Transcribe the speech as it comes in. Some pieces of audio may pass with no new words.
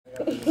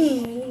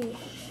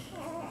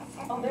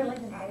Oh, they're like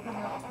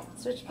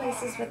switch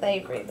places with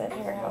Avery, let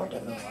her hold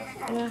him.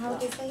 And I'll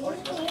hold his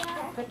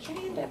hand. Put your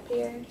hand up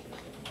here.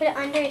 Put it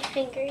under his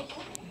fingers.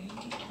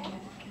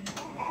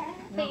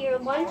 Put your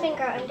one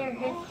finger under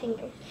his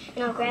fingers,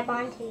 and I'll grab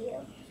onto you.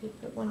 You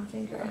put one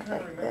finger up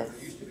like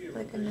this,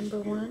 like a number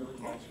one.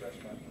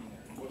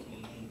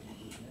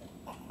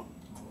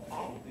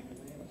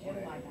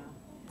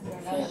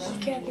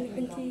 She's grabbing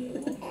onto you.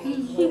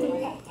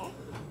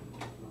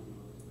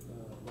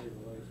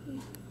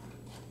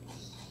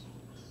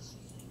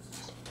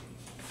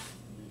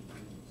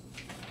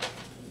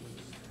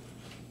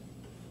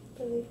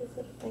 Believe his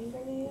little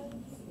fingernails.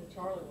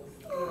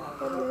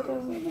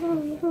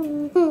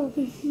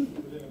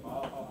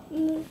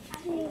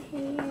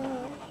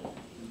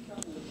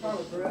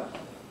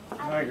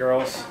 Alright,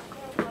 girls.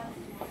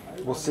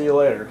 We'll see you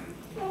later.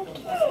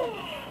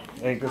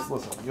 Hey, just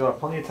listen. You'll have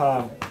plenty of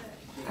time.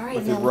 Alright,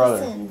 with now your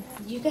brother. listen.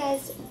 You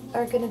guys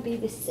are going to be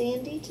with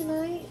Sandy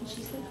tonight. And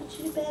she's going to put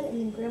you to bed. And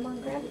then Grandma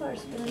and Grandpa are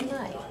spending the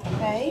night.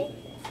 Okay?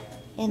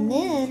 And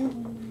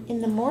then,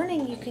 in the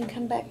morning, you can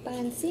come back by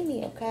and see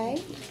me,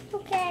 okay?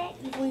 Okay.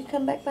 Will you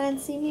come back by and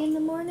see me in the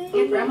morning?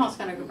 Your grandma's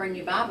going to bring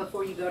you by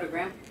before you go to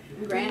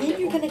And then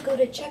you're going to go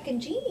to Chuck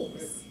and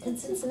Jeannie's in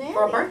Cincinnati.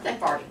 for a birthday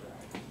party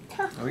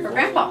for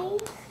Grandpa.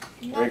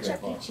 Not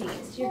Chuck E.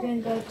 Cheese. You're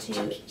going to go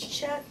to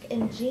Chuck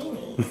and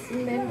Jeannie's.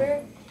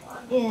 Remember?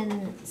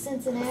 In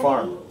Cincinnati. The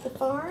farm. The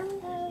farm.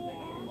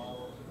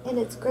 And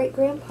it's great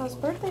grandpa's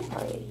birthday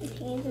party.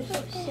 Hands are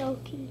so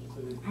silky.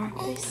 Aren't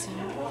they so?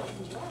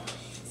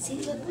 See,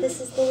 look,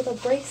 this is the little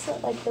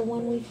bracelet like the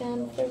one we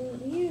found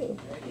from you.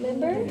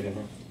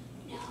 Remember?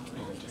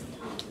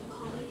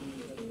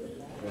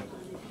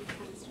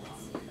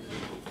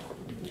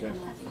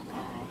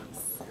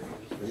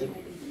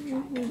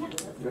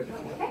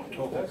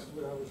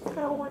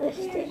 I want to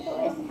stay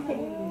with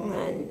him.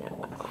 I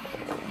know.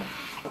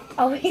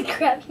 Oh, he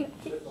grabbed me.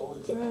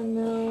 I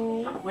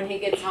know. When he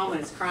gets home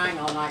and is crying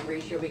all night,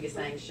 Reese, you'll be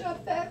saying,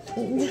 "Shut that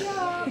baby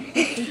up."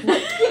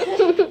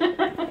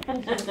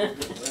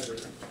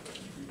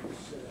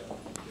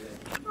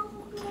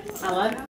 I love you.